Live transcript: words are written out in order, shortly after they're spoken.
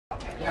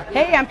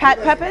Hey, I'm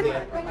Pepin,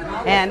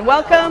 and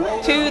welcome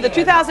to the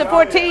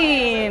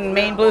 2014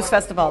 Maine Blues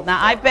Festival.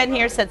 Now, I've been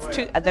here since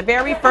the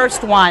very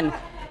first one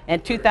in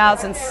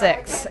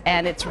 2006,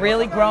 and it's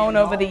really grown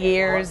over the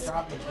years.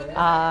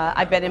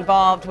 I've been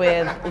involved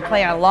with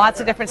playing on lots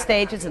of different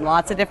stages and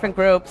lots of different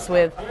groups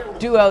with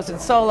duos and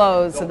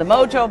solos and the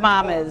Mojo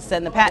Mamas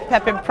and the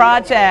Pepin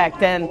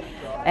Project and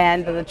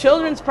the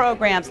children's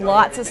programs,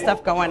 lots of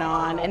stuff going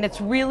on, and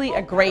it's really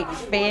a great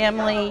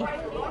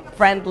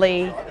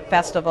family-friendly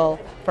festival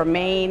for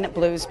Maine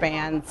blues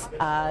bands,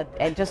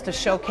 and just to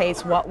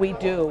showcase what we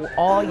do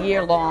all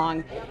year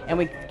long, and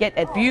we get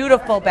a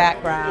beautiful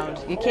background.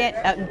 You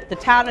can't, the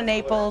town of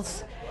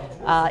Naples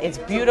is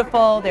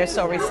beautiful. They're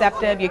so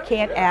receptive. You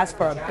can't ask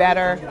for a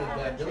better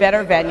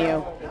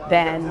venue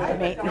than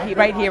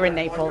right here in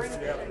Naples.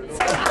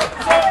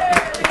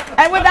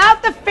 And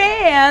without the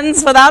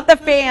fans,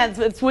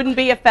 it wouldn't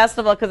be a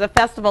festival, because a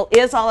festival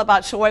is all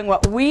about showing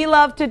what we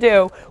love to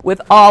do with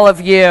all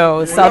of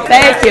you. So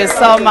thank you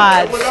so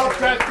much.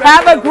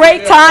 Have a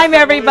great time,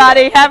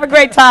 everybody. Have a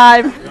great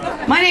time.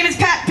 My name is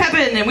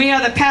Pepin, and we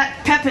are the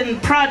Pepin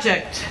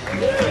Project.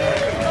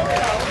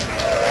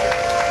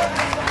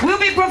 We'll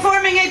be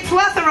performing a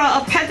plethora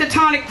of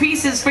pentatonic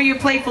pieces for you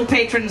playful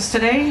patrons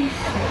today,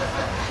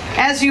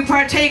 as you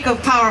partake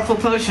of powerful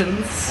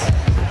potions.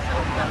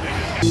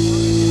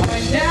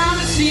 Went down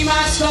to see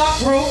my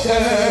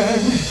stockbroker.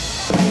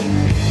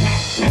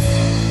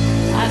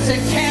 I said,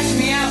 cash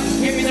me out and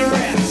give me the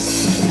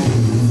rest.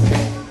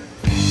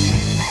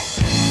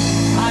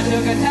 I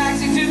took a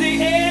taxi to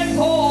the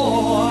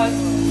airport.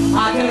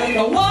 I took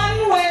a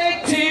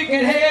one-way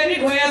ticket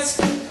headed west,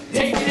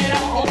 taking it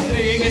all to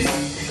Vegas.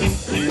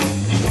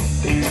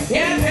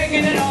 Yeah, I'm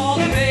taking it all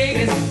to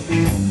Vegas.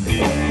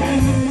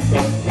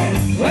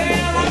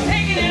 Well, I'm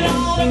taking it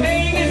all to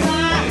Vegas.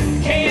 I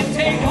can't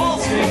take Wall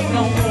Street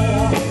no more.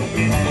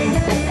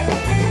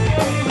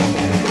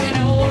 You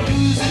know,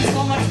 losing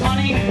so much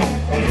money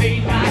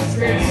made my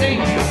spirit sing.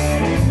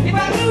 If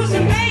I lose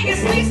in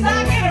Vegas, at least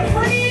I get a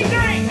free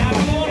drink. I'm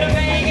going to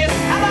Vegas.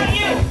 How about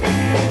you?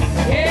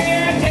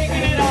 Yeah, I'm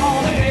taking it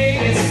all to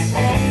Vegas.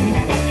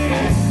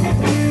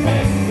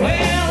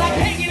 Well, I'm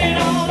taking it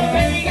all to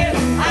Vegas.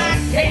 I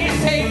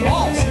can't take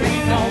Wall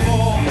Street no more.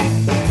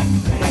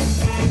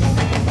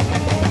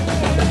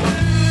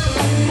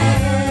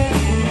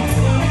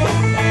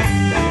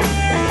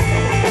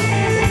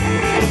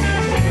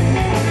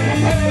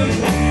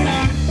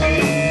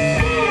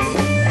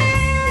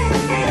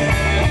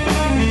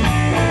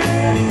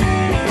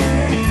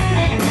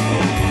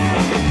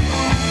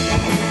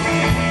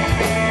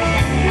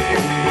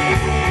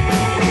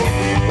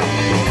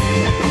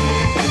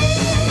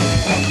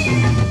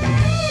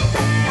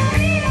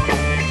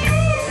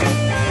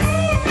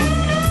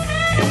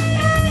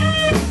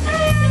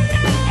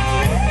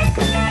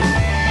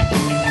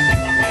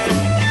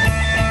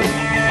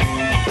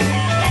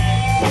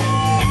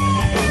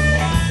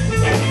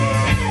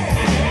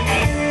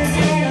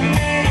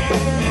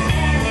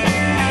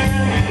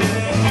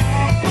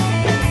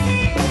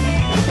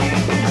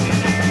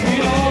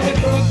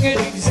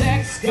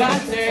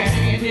 Got their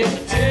hand in the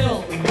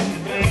till.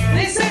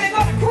 They say they're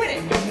gonna quit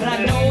it, but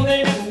I know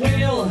they never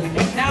will.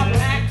 Now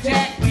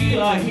blackjack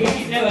dealer,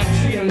 he never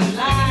treat a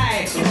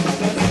lie,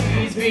 'cause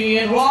he's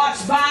being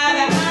watched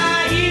by the